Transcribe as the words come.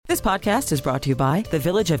This podcast is brought to you by the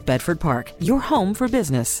Village of Bedford Park, your home for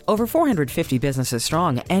business. Over 450 businesses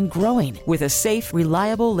strong and growing with a safe,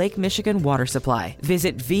 reliable Lake Michigan water supply.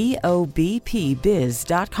 Visit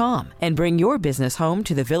VOBPBiz.com and bring your business home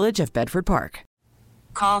to the Village of Bedford Park.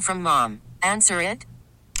 Call from mom. Answer it.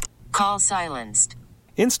 Call silenced.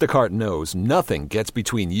 Instacart knows nothing gets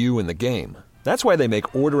between you and the game. That's why they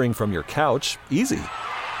make ordering from your couch easy.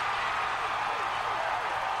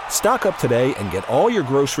 Stock up today and get all your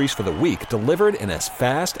groceries for the week delivered in as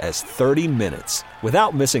fast as 30 minutes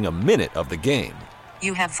without missing a minute of the game.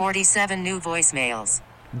 You have 47 new voicemails.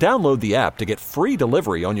 Download the app to get free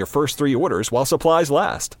delivery on your first 3 orders while supplies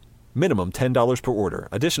last. Minimum $10 per order.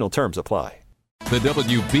 Additional terms apply. The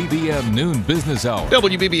WBBM Noon Business Hour.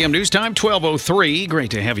 WBBM News Time, 12:03.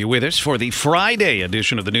 Great to have you with us for the Friday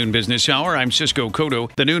edition of the Noon Business Hour. I'm Cisco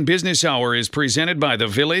Cotto. The Noon Business Hour is presented by the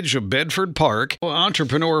Village of Bedford Park.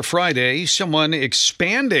 Entrepreneur Friday, someone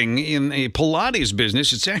expanding in a Pilates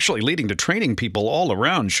business. It's actually leading to training people all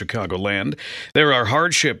around Chicagoland. There are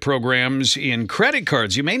hardship programs in credit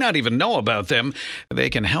cards. You may not even know about them. They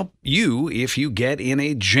can help you if you get in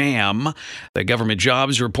a jam. The government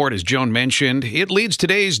jobs report, as Joan mentioned, it leads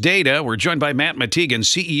today's data. We're joined by Matt Matigan,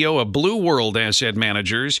 CEO of Blue World Asset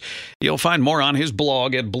Managers. You'll find more on his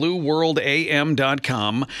blog at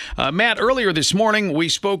blueworldam.com. Matt, earlier this morning, we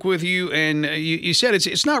spoke with you, and you said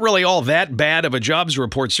it's not really all that bad of a jobs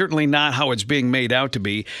report, certainly not how it's being made out to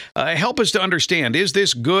be. Help us to understand. Is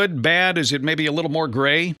this good, bad? Is it maybe a little more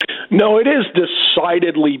gray? No, it is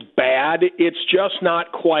decidedly bad. It's just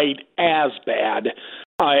not quite as bad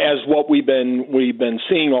as what we've been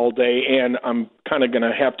seeing all day, and I'm kind of going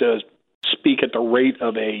to have to speak at the rate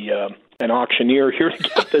of an auctioneer here to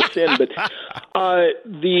get this in. But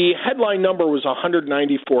the headline number was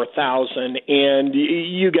 194,000, and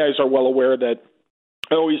you guys are well aware that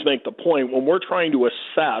I always make the point when we're trying to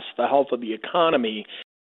assess the health of the economy,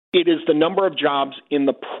 it is the number of jobs in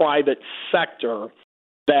the private sector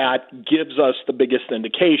that gives us the biggest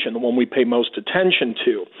indication, the one we pay most attention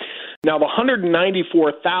to. Now, the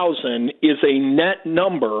 194,000 is a net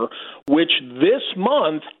number, which this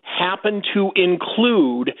month happened to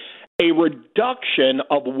include a reduction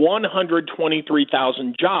of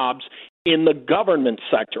 123,000 jobs in the government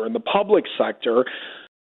sector, in the public sector.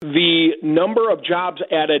 The number of jobs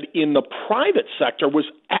added in the private sector was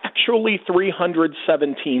actually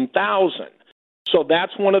 317,000. So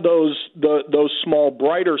that's one of those small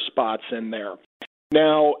brighter spots in there.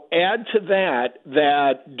 Now, add to that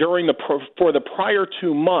during for the prior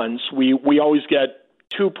 2 months, we always get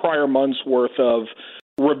 2 prior months worth of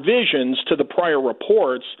revisions to the prior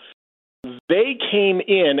reports. They came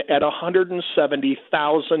in at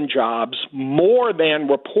 170,000 jobs more than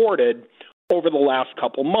reported over the last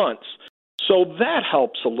couple months. So that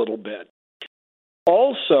helps a little bit.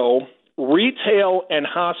 Also, retail and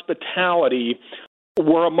hospitality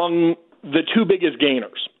were among the 2 biggest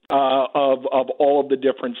gainers of all of the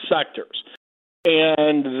different sectors.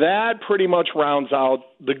 And that pretty much rounds out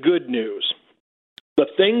the good news. The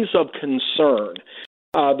things of concern,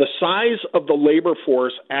 the size of the labor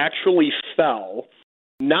force actually fell,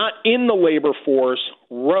 not in the labor force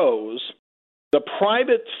rose. The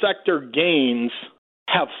private sector gains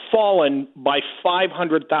have fallen by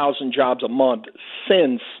 500,000 jobs a month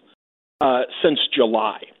since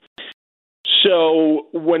July. So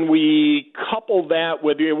when we couple that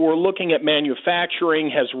with, we're looking at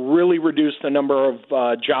manufacturing has really reduced the number of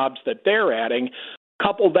jobs that they're adding.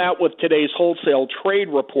 Couple that with today's wholesale trade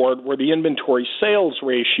report, where the inventory sales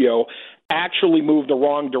ratio actually moved the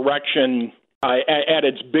wrong direction at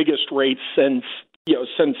its biggest rate since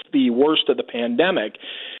the worst of the pandemic.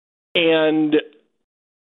 And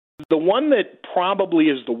the one that probably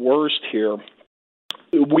is the worst here,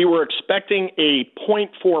 we were expecting a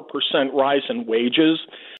 0.4% rise in wages.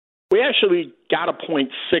 We actually got a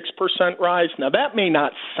 0.6% rise. Now, that may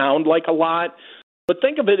not sound like a lot, but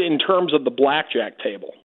think of it in terms of the blackjack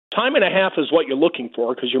table. Time and a half is what you're looking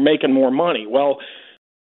for because you're making more money. Well,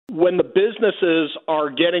 when the businesses are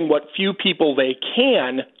getting what few people they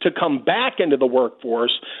can to come back into the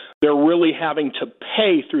workforce, they're really having to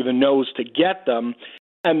pay through the nose to get them.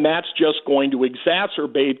 And that's just going to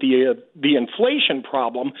exacerbate the inflation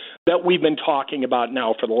problem that we've been talking about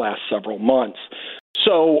now for the last several months.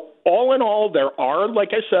 So all in all, there are,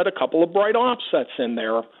 like I said, a couple of bright offsets in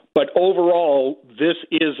there. But overall, this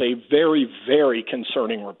is a very, very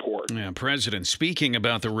concerning report. Yeah, President speaking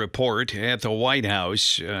about the report at the White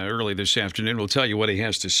House early this afternoon. We'll tell you what he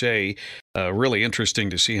has to say. Really interesting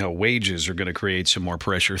to see how wages are going to create some more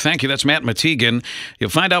pressure. Thank you. That's Matt Mategan. You'll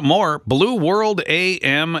find out more,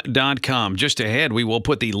 BlueWorldAM.com. Just ahead, we will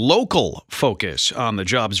put the local focus on the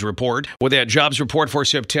jobs report, with that jobs report for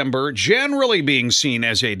September generally being seen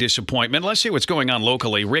as a disappointment. Let's see what's going on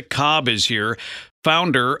locally. Rick Cobb is here,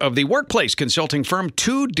 founder of the workplace consulting firm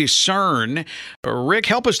To Discern. Rick,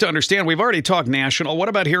 help us to understand. We've already talked national. What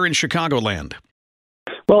about here in Chicagoland?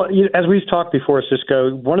 Well, as we've talked before,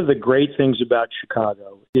 Cisco, one of the great things about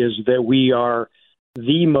Chicago is that we are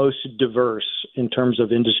the most diverse in terms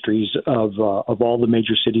of industries of all the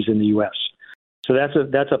major cities in the U.S. So that's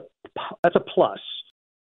a plus.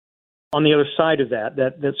 On the other side of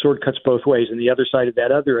that sword cuts both ways. And the other side of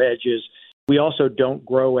that other edge is we also don't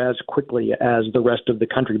grow as quickly as the rest of the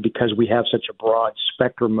country because we have such a broad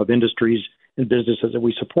spectrum of industries and businesses that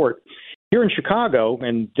we support. Here in Chicago,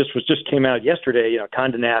 and this just came out yesterday,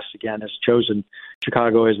 Condé Nast again has chosen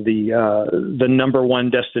Chicago as the number one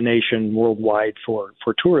destination worldwide for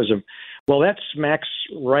tourism. Well, that smacks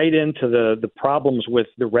right into the problems with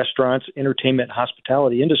the restaurants, entertainment, and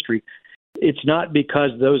hospitality industry. It's not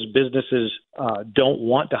because those businesses don't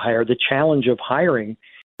want to hire. The challenge of hiring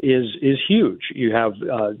is huge. You have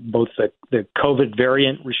both the COVID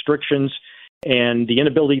variant restrictions and the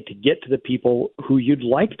inability to get to the people who you'd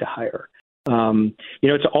like to hire.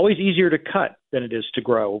 It's always easier to cut than it is to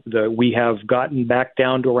grow. We have gotten back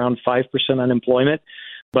down to around 5% unemployment,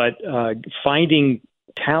 but finding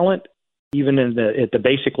talent, even at the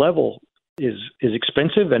basic level, is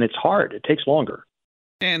expensive and it's hard. It takes longer.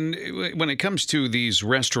 And when it comes to these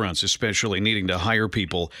restaurants, especially needing to hire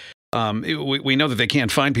people, we know that they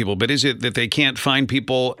can't find people, but is it that they can't find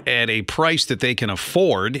people at a price that they can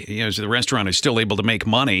afford? So the restaurant is still able to make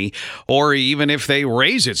money, or even if they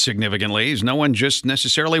raise it significantly, is no one just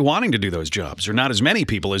necessarily wanting to do those jobs, or not as many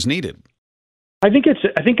people as needed? I think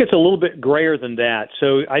it's a little bit grayer than that.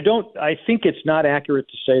 So I think it's not accurate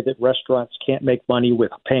to say that restaurants can't make money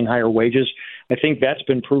with paying higher wages. I think that's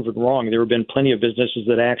been proven wrong. There have been plenty of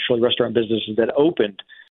restaurant businesses that opened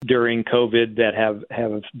during COVID that have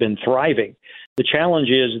been thriving. The challenge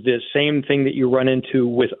is the same thing that you run into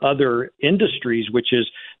with other industries, which is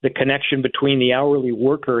the connection between the hourly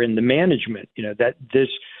worker and the management.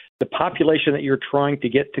 The population that you're trying to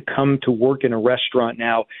get to come to work in a restaurant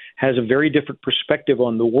now has a very different perspective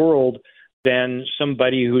on the world than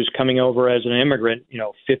somebody who's coming over as an immigrant,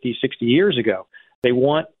 50, 60 years ago. They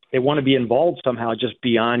want to be involved somehow just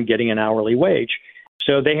beyond getting an hourly wage.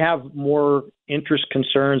 So they have more interest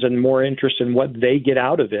concerns and more interest in what they get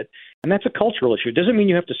out of it. And that's a cultural issue. It doesn't mean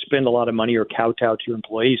you have to spend a lot of money or kowtow to your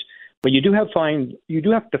employees, but you do have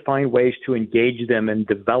to find ways to engage them and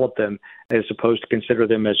develop them as opposed to consider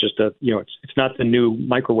them as just it's not the new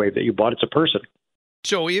microwave that you bought, it's a person.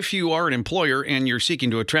 So if you are an employer and you're seeking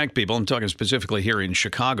to attract people, I'm talking specifically here in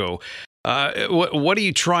Chicago, what are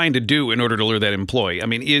you trying to do in order to lure that employee? I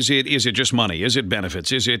mean, is it just money? Is it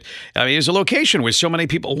benefits? Is it a location with so many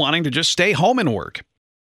people wanting to just stay home and work?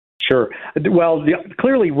 Sure. Well,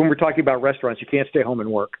 clearly, when we're talking about restaurants, you can't stay home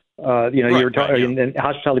and work. You're talking in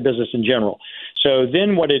hospitality business in general. So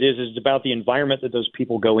then what it is about the environment that those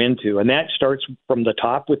people go into. And that starts from the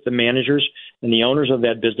top with the managers and the owners of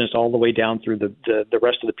that business all the way down through the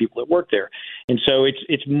rest of the people that work there. And so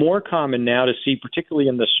it's more common now to see, particularly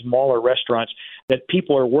in the smaller restaurants, that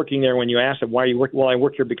people are working there when you ask them, why you work? Well, I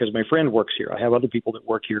work here because my friend works here. I have other people that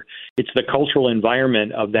work here. It's the cultural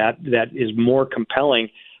environment of that is more compelling.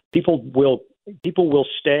 People will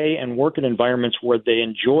stay and work in environments where they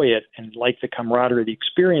enjoy it and like the camaraderie, the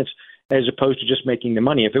experience, as opposed to just making the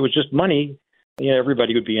money. If it was just money,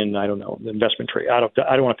 everybody would be in, the investment trade. I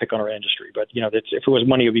don't want to pick on our industry, but if it was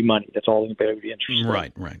money, it would be money. That's all anybody would be interested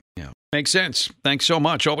in. Right. Yeah. Makes sense. Thanks so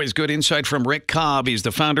much. Always good insight from Rick Cobb. He's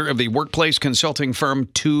the founder of the workplace consulting firm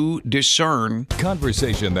To Discern.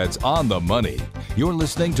 Conversation that's on the money. You're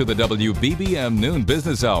listening to the WBBM Noon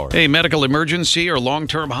Business Hour. A medical emergency or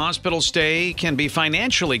long-term hospital stay can be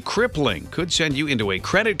financially crippling. Could send you into a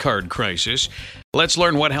credit card crisis. Let's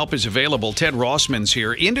learn what help is available. Ted Rossman's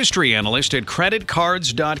here, industry analyst at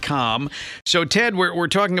creditcards.com. So, Ted, we're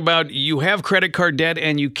talking about you have credit card debt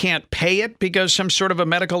and you can't pay it because some sort of a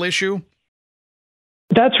medical issue?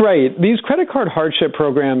 That's right. These credit card hardship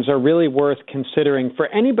programs are really worth considering for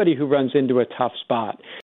anybody who runs into a tough spot.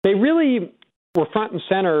 They really were front and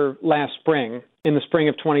center last spring, in the spring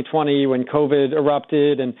of 2020 when COVID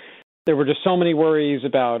erupted, and there were just so many worries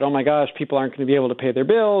about, oh my gosh, people aren't going to be able to pay their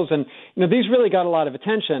bills. And these really got a lot of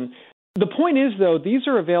attention. The point is, though, these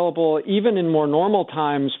are available even in more normal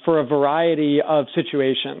times for a variety of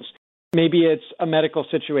situations. Maybe it's a medical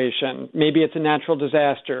situation. Maybe it's a natural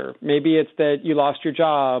disaster. Maybe it's that you lost your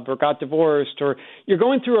job or got divorced or you're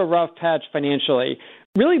going through a rough patch financially.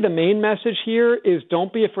 Really, the main message here is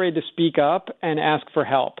don't be afraid to speak up and ask for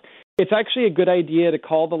help. It's actually a good idea to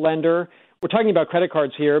call the lender. We're talking about credit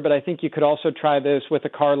cards here, but I think you could also try this with a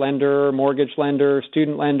car lender, mortgage lender,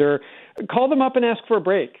 student lender. Call them up and ask for a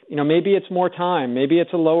break. Maybe it's more time. Maybe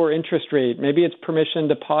it's a lower interest rate. Maybe it's permission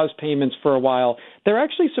to pause payments for a while. They're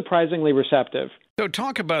actually surprisingly receptive. So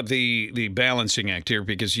talk about the balancing act here,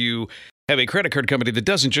 because you have a credit card company that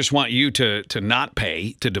doesn't just want you to not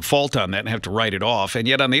pay, to default on that and have to write it off. And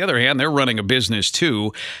yet, on the other hand, they're running a business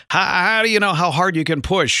too. How do you know how hard you can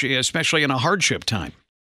push, especially in a hardship time?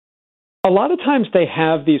 A lot of times they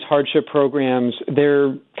have these hardship programs.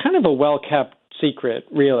 They're kind of a well-kept secret,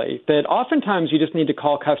 really, that oftentimes you just need to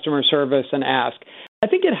call customer service and ask. I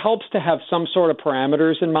think it helps to have some sort of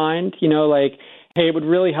parameters in mind, like, hey, it would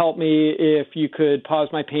really help me if you could pause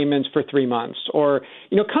my payments for 3 months, or,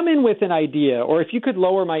 come in with an idea, or if you could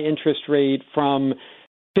lower my interest rate from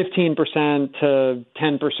 15% to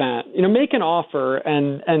 10%, make an offer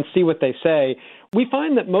and see what they say. We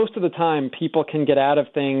find that most of the time people can get out of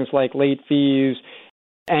things like late fees,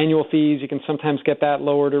 annual fees. You can sometimes get that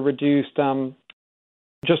lowered or reduced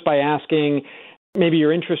just by asking. Maybe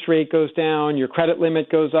your interest rate goes down, your credit limit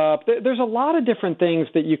goes up. There's a lot of different things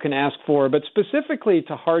that you can ask for, but specifically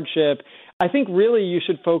to hardship, I think really you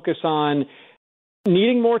should focus on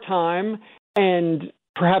needing more time and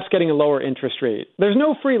perhaps getting a lower interest rate. There's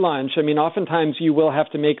no free lunch. Oftentimes you will have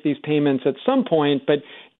to make these payments at some point, but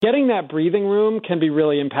getting that breathing room can be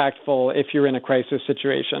really impactful if you're in a crisis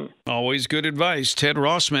situation. Always good advice. Ted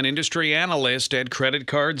Rossman, industry analyst at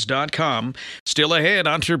creditcards.com. Still ahead,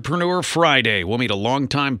 Entrepreneur Friday. We'll meet a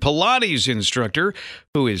longtime Pilates instructor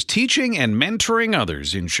who is teaching and mentoring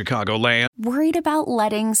others in Chicagoland. Worried about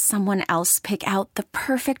letting someone else pick out the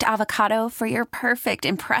perfect avocado for your perfect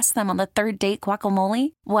impress them on the third date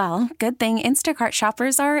guacamole? Well, good thing Instacart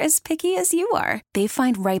shoppers are as picky as you are. They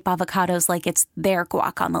find ripe avocados like it's their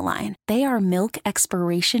guac on the line. They are milk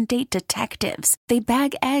expiration date detectives. They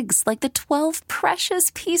bag eggs like the 12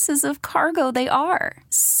 precious pieces of cargo they are.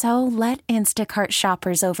 So let Instacart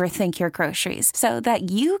shoppers overthink your groceries so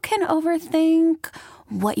that you can overthink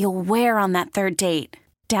what you'll wear on that third date.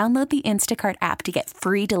 Download the Instacart app to get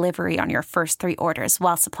free delivery on your first 3 orders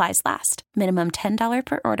while supplies last. Minimum $10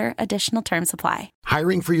 per order. Additional terms apply.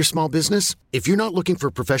 Hiring for your small business? If you're not looking for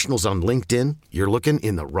professionals on LinkedIn, you're looking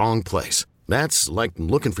in the wrong place. That's like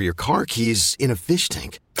looking for your car keys in a fish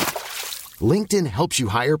tank. LinkedIn helps you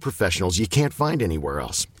hire professionals you can't find anywhere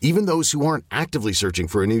else, even those who aren't actively searching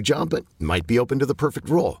for a new job but might be open to the perfect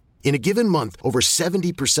role. In a given month, over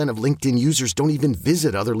 70% of LinkedIn users don't even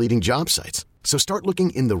visit other leading job sites. So start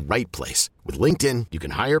looking in the right place. With LinkedIn, you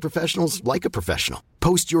can hire professionals like a professional.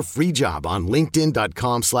 Post your free job on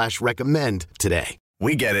linkedin.com/recommend today.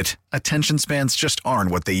 We get it. Attention spans just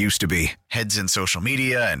aren't what they used to be. Heads in social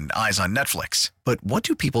media and eyes on Netflix. But what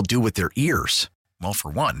do people do with their ears? Well,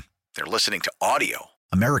 for one, they're listening to audio.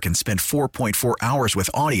 Americans spend 4.4 hours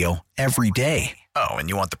with audio every day. Oh, and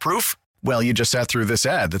you want the proof? Well, you just sat through this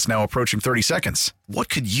ad that's now approaching 30 seconds. What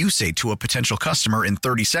could you say to a potential customer in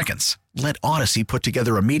 30 seconds? Let Odyssey put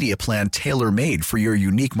together a media plan tailor-made for your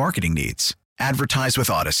unique marketing needs. Advertise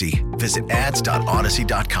with Odyssey. Visit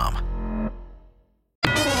ads.odyssey.com.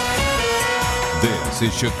 This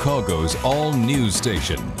is Chicago's all-news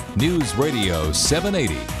station, News Radio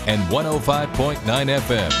 780 and 105.9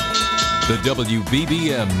 FM. The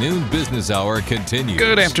WBBM Noon Business Hour continues.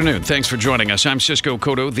 Good afternoon. Thanks for joining us. I'm Cisco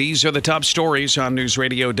Cotto. These are the top stories on News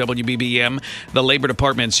Radio WBBM. The Labor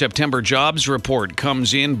Department's September jobs report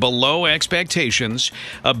comes in below expectations.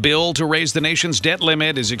 A bill to raise the nation's debt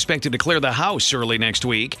limit is expected to clear the House early next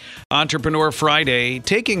week. Entrepreneur Friday,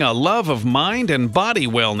 taking a love of mind and body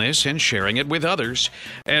wellness and sharing it with others.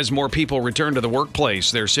 As more people return to the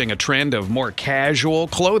workplace, they're seeing a trend of more casual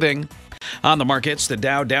clothing. On the markets, the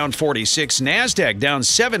Dow down 46, NASDAQ down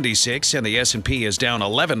 76, and the S&P is down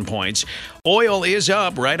 11 points. Oil is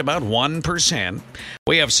up right about 1%.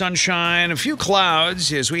 We have sunshine, a few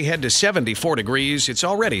clouds as we head to 74 degrees. It's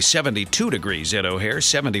already 72 degrees at O'Hare,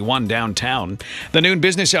 71 downtown. The Noon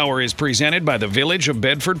Business Hour is presented by the Village of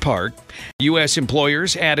Bedford Park. U.S.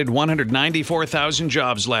 employers added 194,000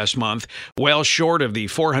 jobs last month, well short of the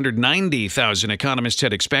 490,000 economists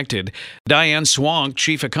had expected. Diane Swank,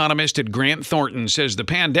 chief economist at Grant Thornton, says the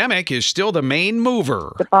pandemic is still the main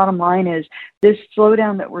mover. The bottom line is this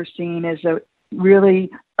slowdown that we're seeing really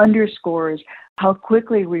underscores how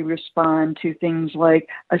quickly we respond to things like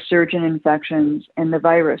a surge in infections and the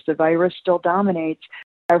virus. The virus still dominates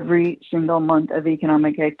every single month of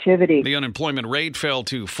economic activity. The unemployment rate fell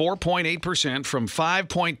to 4.8% from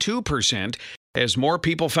 5.2%. as more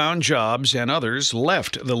people found jobs and others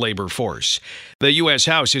left the labor force. The U.S.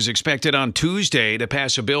 House is expected on Tuesday to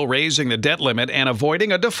pass a bill raising the debt limit and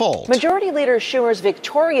avoiding a default. Majority Leader Schumer's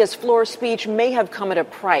victorious floor speech may have come at a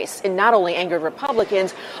price. It not only angered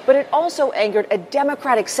Republicans, but it also angered a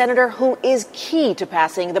Democratic senator who is key to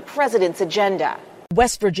passing the president's agenda.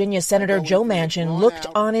 West Virginia Senator Joe Manchin looked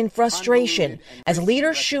on in frustration as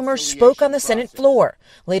Leader Schumer spoke on the Senate floor,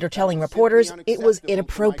 later telling reporters it was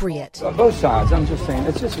inappropriate. Both sides, I'm just saying,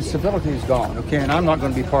 it's just the civility is gone, okay? And I'm not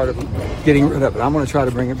going to be part of getting rid of it. I'm going to try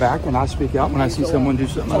to bring it back, and I speak out when I see someone do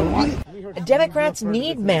something I don't like. Democrats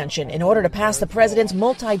need Manchin in order to pass the president's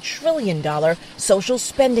multi-trillion-dollar social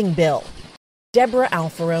spending bill. Deborah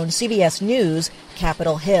Alfarone, CBS News,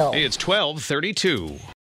 Capitol Hill. It's 12:32.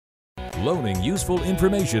 Loaning useful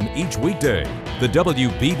information each weekday. The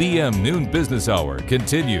WBBM Noon Business Hour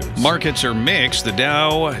continues. Markets are mixed. The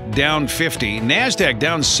Dow down 50, NASDAQ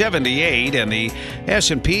down 78, and the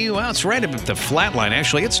S&P, well, it's right at the flat line.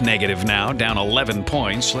 Actually, it's negative now, down 11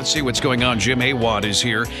 points. Let's see what's going on. Jim Awad is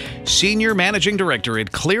here, Senior Managing Director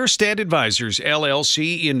at Clearstead Advisors,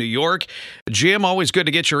 LLC in New York. Jim, always good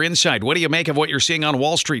to get your insight. What do you make of what you're seeing on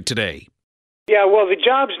Wall Street today? Yeah, well, the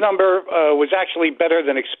jobs number was actually better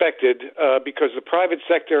than expected because the private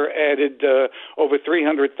sector added over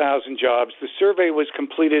 300,000 jobs. The survey was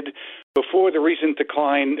completed before the recent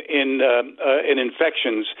decline in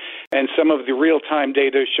infections, and some of the real-time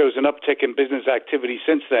data shows an uptick in business activity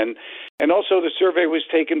since then. And also, the survey was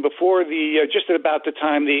taken before just at about the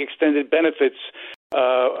time the extended benefits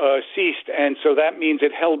ceased, and so that means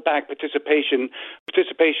it held back participation.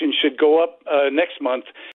 Participation should go up next month.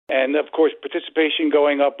 And, of course, participation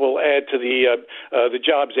going up will add to the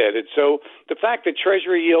jobs added. So the fact that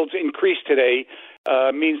Treasury yields increased today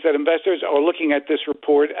means that investors are looking at this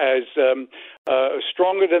report as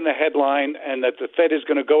stronger than the headline, and that the Fed is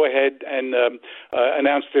going to go ahead and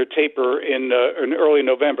announce their taper in early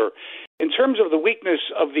November. In terms of the weakness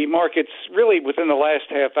of the markets, really within the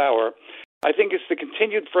last half hour, I think it's the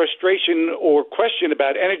continued frustration or question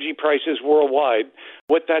about energy prices worldwide,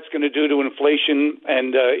 what that's going to do to inflation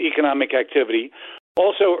and economic activity.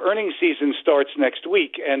 Also, earnings season starts next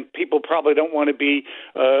week, and people probably don't want to be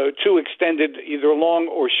too extended, either long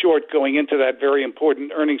or short, going into that very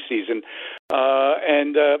important earnings season.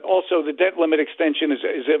 And also, the debt limit extension is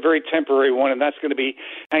a very temporary one, and that's going to be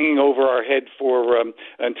hanging over our head for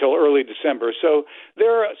until early December. So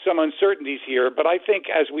there are some uncertainties here, but I think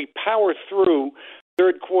as we power through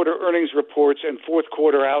third quarter earnings reports and fourth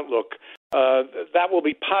quarter outlook, that will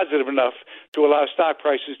be positive enough to allow stock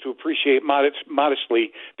prices to appreciate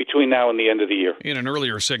modestly between now and the end of the year. In an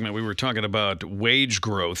earlier segment, we were talking about wage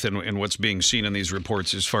growth and what's being seen in these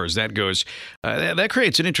reports as far as that goes. That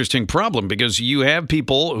creates an interesting problem because you have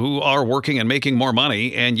people who are working and making more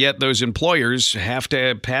money, and yet those employers have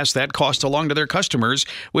to pass that cost along to their customers,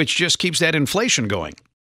 which just keeps that inflation going.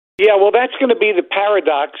 Yeah, well, that's going to be the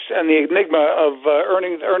paradox and the enigma of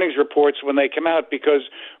earnings reports when they come out, because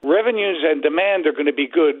revenues and demand are going to be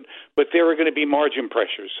good, but there are going to be margin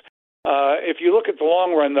pressures. If you look at the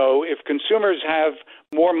long run, though, if consumers have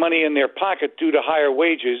more money in their pocket due to higher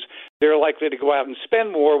wages, they're likely to go out and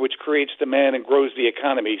spend more, which creates demand and grows the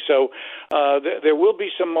economy. So there will be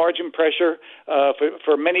some margin pressure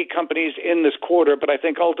for many companies in this quarter, but I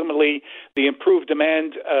think ultimately the improved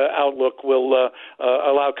demand outlook will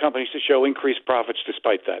allow companies to show increased profits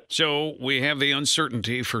despite that. So we have the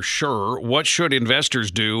uncertainty for sure. What should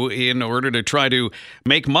investors do in order to try to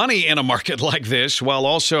make money in a market like this while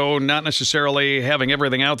also not necessarily having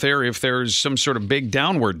everything out there if there's some sort of big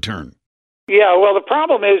downward turn? Yeah, well, the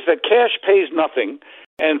problem is that cash pays nothing,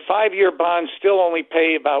 and 5-year bonds still only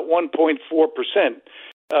pay about 1.4%.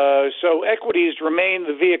 So equities remain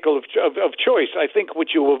the vehicle of choice. I think what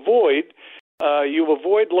you avoid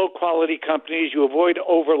low-quality companies, you avoid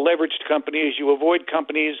over-leveraged companies, you avoid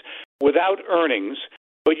companies without earnings.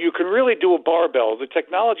 But you can really do a barbell. The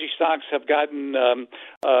technology stocks have gotten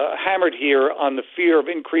hammered here on the fear of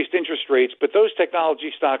increased interest rates, but those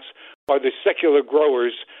technology stocks are the secular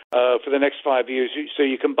growers for the next 5 years. So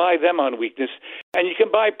you can buy them on weakness, and you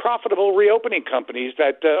can buy profitable reopening companies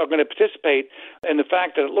that are going to participate in the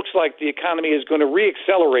fact that it looks like the economy is going to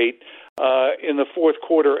reaccelerate in the fourth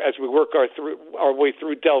quarter as we work our way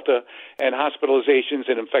through Delta and hospitalizations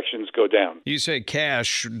and infections go down. You say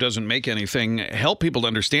cash doesn't make anything. Help people to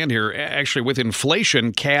understand here, actually with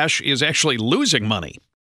inflation, cash is actually losing money.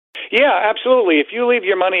 Yeah, absolutely. If you leave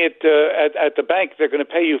your money at the bank, they're going to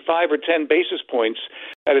pay you 5 or 10 basis points.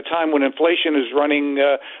 at a time when inflation is running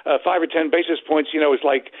 5 or 10 basis points, is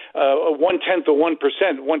like 1/10 of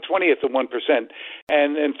 1%, 1/20th of 1%,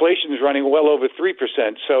 and inflation is running well over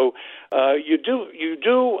 3%. So you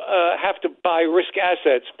do have to buy risk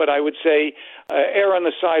assets, but I would say err on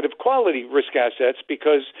the side of quality risk assets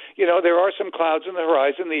because there are some clouds on the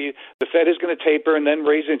horizon. The Fed is going to taper and then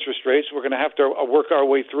raise interest rates. We're going to have to work our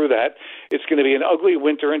way through that. It's going to be an ugly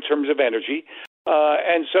winter in terms of energy.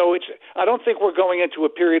 And so I don't think we're going into a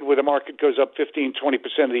period where the market goes up 15,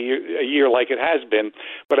 20% a year like it has been.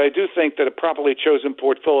 But I do think that a properly chosen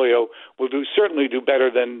portfolio will certainly do better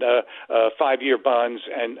than 5-year bonds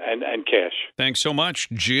and cash. Thanks so much,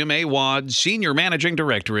 Jim Awad, Senior Managing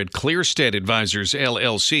Director at Clearstead Advisors,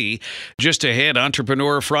 LLC. Just ahead,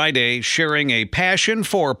 Entrepreneur Friday, sharing a passion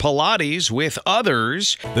for Pilates with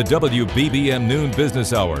others. The WBBM Noon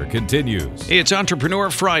Business Hour continues. It's Entrepreneur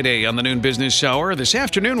Friday on the Noon Business Hour. This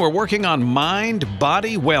afternoon, we're working on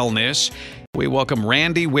mind-body wellness. We welcome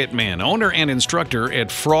Randy Whitman, owner and instructor at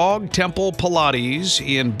Frog Temple Pilates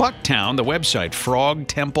in Bucktown, the website,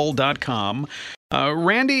 frogtemple.com.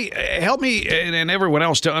 Randy, help me and everyone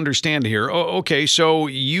else to understand here. Okay, so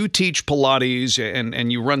you teach Pilates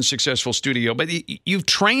and you run Successful Studio, but you've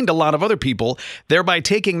trained a lot of other people, thereby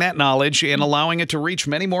taking that knowledge and allowing it to reach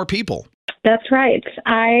many more people. That's right.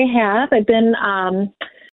 I have. I've been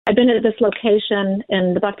at this location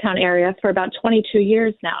in the Bucktown area for about 22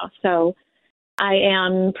 years now. So I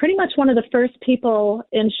am pretty much one of the first people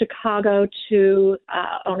in Chicago to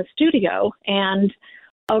own a studio. And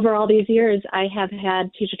over all these years, I have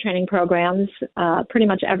had teacher training programs. Pretty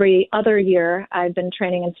much every other year, I've been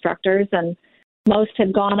training instructors, and most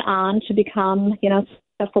have gone on to become,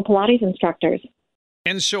 successful Pilates instructors.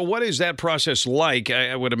 And so what is that process like?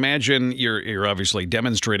 I would imagine you're obviously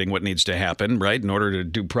demonstrating what needs to happen, right, in order to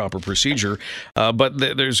do proper procedure. But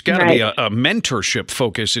there's got to be a mentorship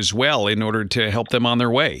focus as well in order to help them on their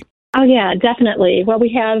way. Oh, yeah, definitely. Well, we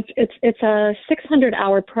have it's a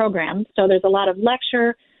 600-hour program, so there's a lot of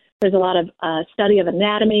lecture. There's a lot of study of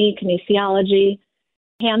anatomy, kinesiology,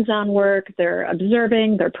 hands-on work. They're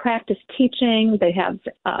observing. They're practice teaching. They have,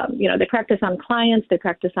 they practice on clients. They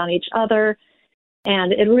practice on each other.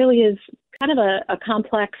 And it really is kind of a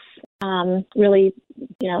complex, really,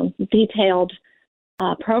 detailed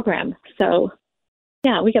program. So,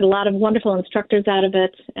 yeah, we get a lot of wonderful instructors out of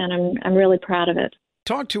it, and I'm really proud of it.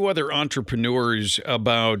 Talk to other entrepreneurs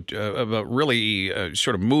about really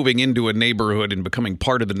sort of moving into a neighborhood and becoming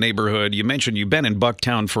part of the neighborhood. You mentioned you've been in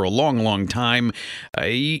Bucktown for a long, long time.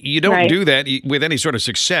 You don't do that with any sort of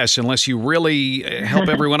success unless you really help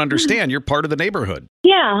everyone understand you're part of the neighborhood.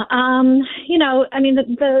 Yeah.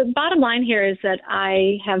 The bottom line here is that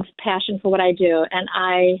I have passion for what I do, and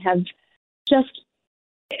I have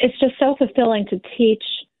it's just so fulfilling to teach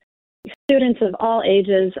students of all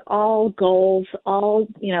ages, all goals, all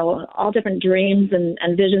different dreams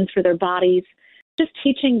and visions for their bodies, just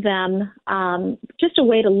teaching them just a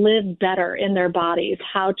way to live better in their bodies,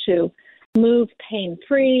 how to move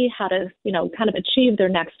pain-free, how to, kind of achieve their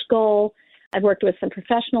next goal. I've worked with some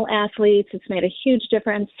professional athletes. It's made a huge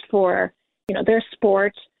difference for, their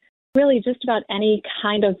sport. Really just about any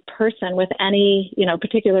kind of person with any,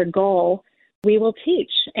 particular goal, we will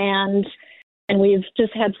teach. And we've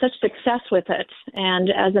just had such success with it. And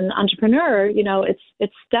as an entrepreneur,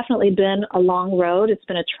 it's definitely been a long road. It's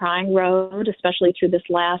been a trying road, especially through this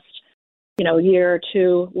last, year or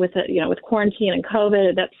two with quarantine and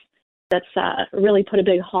COVID. That's really put a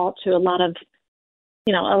big halt to a lot of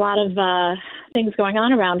things going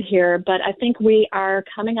on around here. But I think we are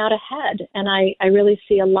coming out ahead, and I really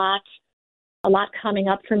see a lot coming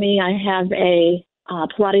up for me. I have a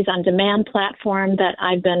Pilates on Demand platform that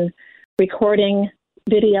I've been recording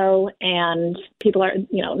video, and people are,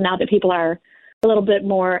 now that people are a little bit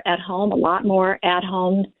more at home, a lot more at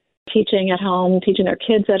home, teaching at home, teaching their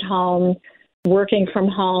kids at home, working from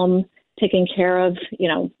home, taking care of,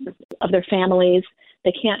 of their families.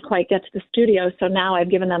 They can't quite get to the studio. So now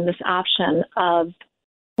I've given them this option of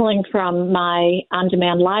pulling from my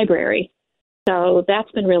on-demand library. So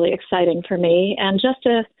that's been really exciting for me. And just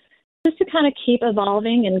to kind of keep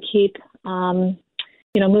evolving and keep,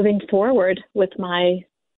 moving forward with my,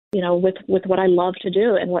 with what I love to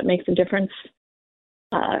do and what makes a difference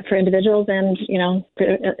for individuals and,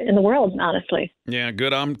 in the world, honestly. Yeah,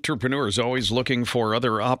 good entrepreneurs always looking for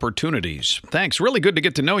other opportunities. Thanks. Really good to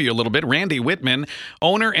get to know you a little bit. Randy Whitman,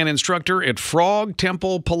 owner and instructor at Frog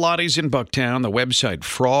Temple Pilates in Bucktown. The website,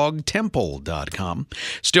 frogtemple.com.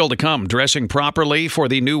 Still to come, dressing properly for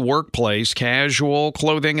the new workplace. Casual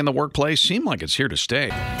clothing in the workplace seem like it's here to stay.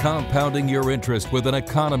 Compounding your interest with an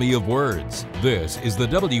economy of words. This is the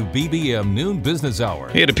WBBM Noon Business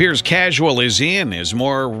Hour. It appears casual is in as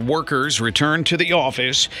more workers return to the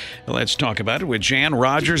office. Let's talk about it with Jan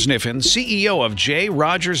Rogers-Kniffen, CEO of J.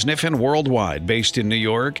 Rogers-Kniffen Worldwide, based in New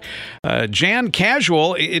York. Jan,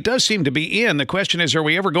 casual, it does seem to be in. The question is, are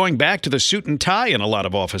we ever going back to the suit and tie in a lot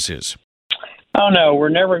of offices? Oh, no, we're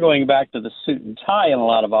never going back to the suit and tie in a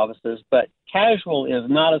lot of offices, but casual is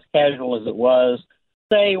not as casual as it was,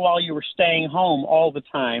 say, while you were staying home all the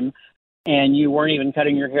time and you weren't even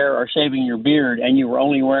cutting your hair or shaving your beard and you were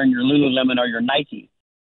only wearing your Lululemon or your Nike.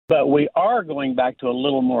 But we are going back to a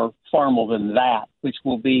little more formal than that, which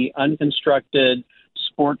will be unconstructed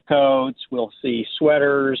sport coats. We'll see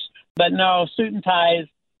sweaters. But no, suit and ties,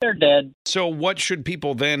 they're dead. So what should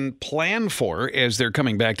people then plan for as they're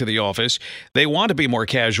coming back to the office? They want to be more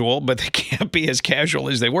casual, but they can't be as casual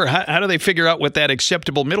as they were. How do they figure out what that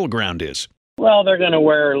acceptable middle ground is? Well, they're going to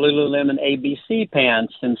wear Lululemon ABC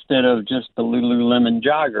pants instead of just the Lululemon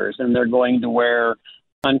joggers, and they're going to wear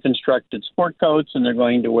unconstructed sport coats, and they're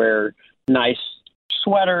going to wear nice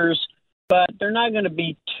sweaters, but they're not going to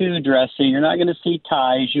be too dressy. You're not going to see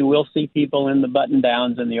ties. You will see people in the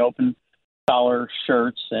button-downs and the open collar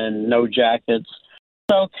shirts and no jackets.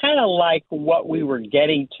 So kind of like what we were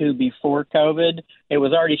getting to before COVID. It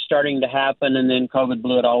was already starting to happen, and then COVID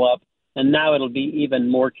blew it all up. And now it'll be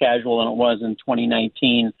even more casual than it was in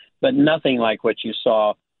 2019, but nothing like what you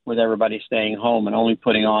saw with everybody staying home and only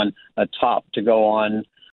putting on a top to go on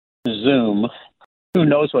Zoom. Who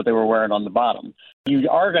knows what they were wearing on the bottom? You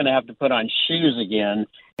are going to have to put on shoes again,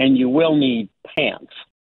 and you will need pants.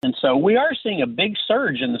 And so we are seeing a big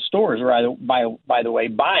surge in the stores, by the way,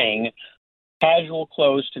 buying casual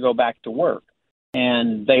clothes to go back to work.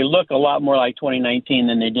 And they look a lot more like 2019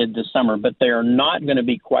 than they did this summer, but they are not going to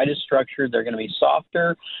be quite as structured. They're going to be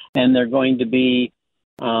softer, and they're going to be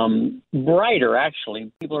brighter,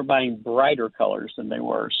 actually. People are buying brighter colors than they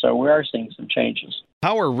were. So we are seeing some changes.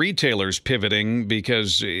 How are retailers pivoting?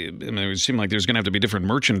 Because it would seem like there's going to have to be different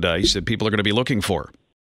merchandise that people are going to be looking for.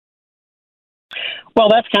 Well,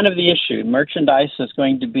 that's kind of the issue. Merchandise is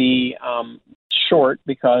going to be short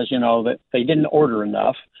because, that they didn't order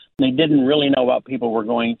enough. They didn't really know what people were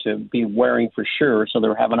going to be wearing for sure, so they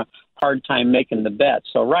were having a hard time making the bet.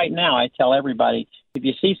 So right now I tell everybody, if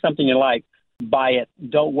you see something you like, buy it.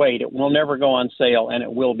 Don't wait. It will never go on sale, and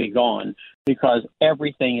it will be gone because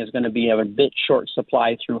everything is going to be a bit short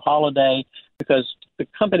supply through holiday because the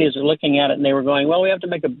companies are looking at it and they were going, well, we have to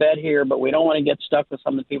make a bet here, but we don't want to get stuck with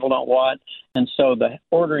something people don't want. And so the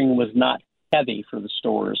ordering was not heavy for the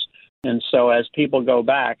stores. And so as people go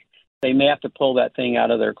back, they may have to pull that thing out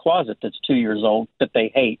of their closet that's 2 years old that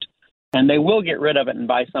they hate. And they will get rid of it and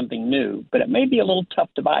buy something new. But it may be a little tough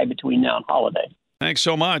to buy between now and holiday. Thanks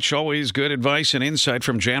so much. Always good advice and insight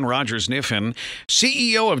from Jan Rogers-Kniffen,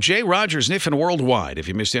 CEO of J. Rogers-Kniffen Worldwide. If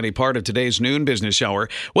you missed any part of today's Noon Business Hour,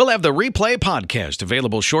 we'll have the replay podcast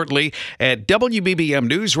available shortly at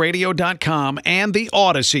WBBMNewsRadio.com and the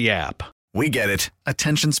Odyssey app. We get it.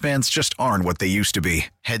 Attention spans just aren't what they used to be.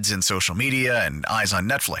 Heads in social media and eyes on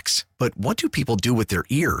Netflix. But what do people do with their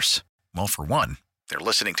ears? Well, for one, they're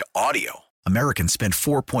listening to audio. Americans spend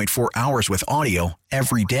 4.4 hours with audio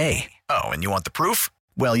every day. Oh, and you want the proof?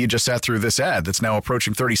 Well, you just sat through this ad that's now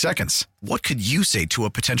approaching 30 seconds. What could you say to a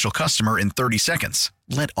potential customer in 30 seconds?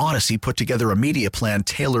 Let Odyssey put together a media plan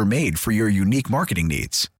tailor-made for your unique marketing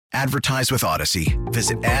needs. Advertise with Odyssey.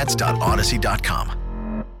 Visit ads.odyssey.com.